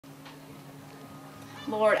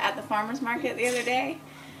Lord at the farmer's market the other day,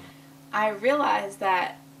 I realized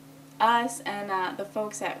that us and the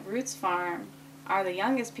folks at Roots Farm are the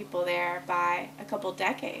youngest people there by a couple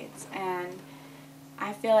decades, and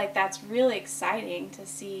I feel like that's really exciting to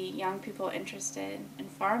see young people interested in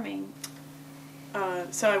farming.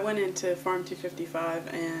 So I went into Farm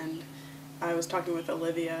 255 and I was talking with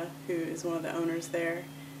Olivia, who is one of the owners there,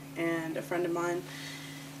 and a friend of mine.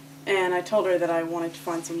 And I told her that I wanted to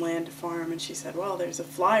find some land to farm, and she said, well, there's a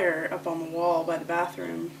flyer up on the wall by the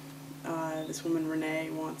bathroom. This woman, Renee,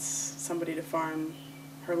 wants somebody to farm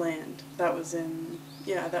her land. That was in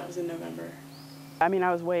November. I mean,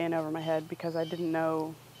 I was way in over my head because I didn't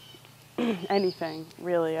know anything,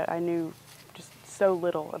 really. I knew just so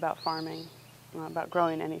little about farming, about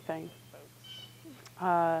growing anything.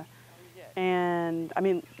 And I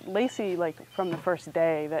mean, Lacey, like from the first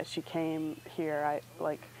day that she came here,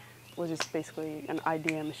 was just basically an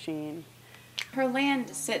idea machine. Her land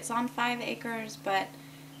sits on 5 acres, but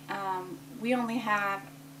we only have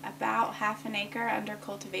about half an acre under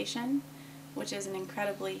cultivation, which is an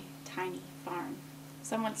incredibly tiny farm.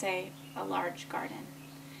 Some would say a large garden.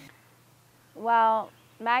 Well,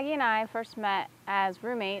 Maggie and I first met as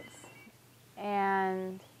roommates,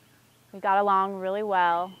 and we got along really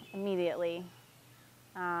well immediately.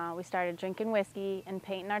 We started drinking whiskey and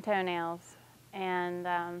painting our toenails and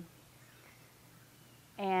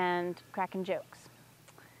cracking jokes.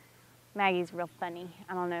 Maggie's real funny.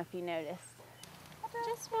 I don't know if you noticed.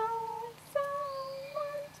 Just want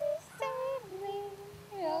someone to save me.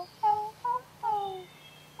 Oh, oh, oh, oh.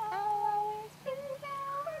 I'll always be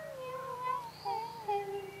there when you're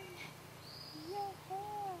ahead.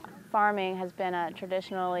 Farming has been a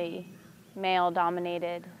traditionally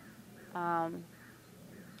male-dominated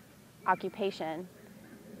occupation,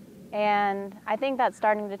 and I think that's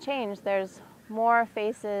starting to change. There's more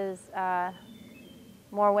faces,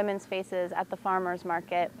 more women's faces at the farmers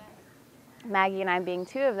market, Maggie and I being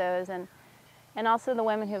 2 of those, and also the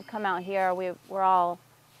women who've come out here. We're all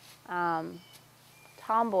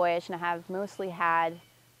tomboyish and have mostly had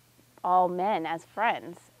all men as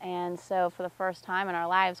friends, and so for the first time in our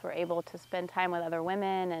lives we're able to spend time with other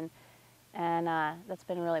women, and that's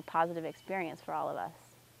been a really positive experience for all of us.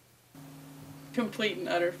 Complete and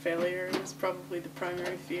utter failure is probably the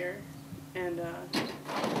primary fear. And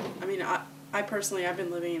I mean, I personally, I've been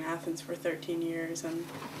living in Athens for 13 years, and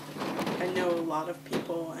I know a lot of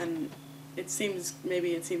people, and it seems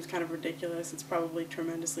kind of ridiculous. It's probably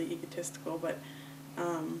tremendously egotistical, but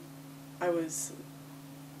I was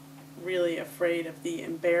really afraid of the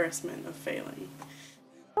embarrassment of failing.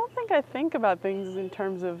 I don't think I think about things in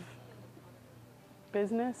terms of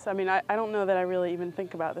business. I mean, I don't know that I really even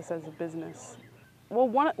think about this as a business. Well,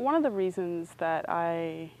 one of the reasons that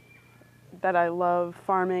I love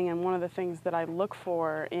farming, and one of the things that I look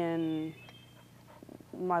for in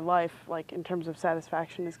my life, like in terms of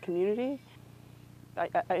satisfaction, is community.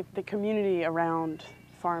 The community around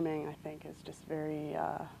farming, I think, is just very,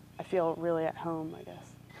 I feel really at home, I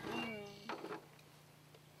guess.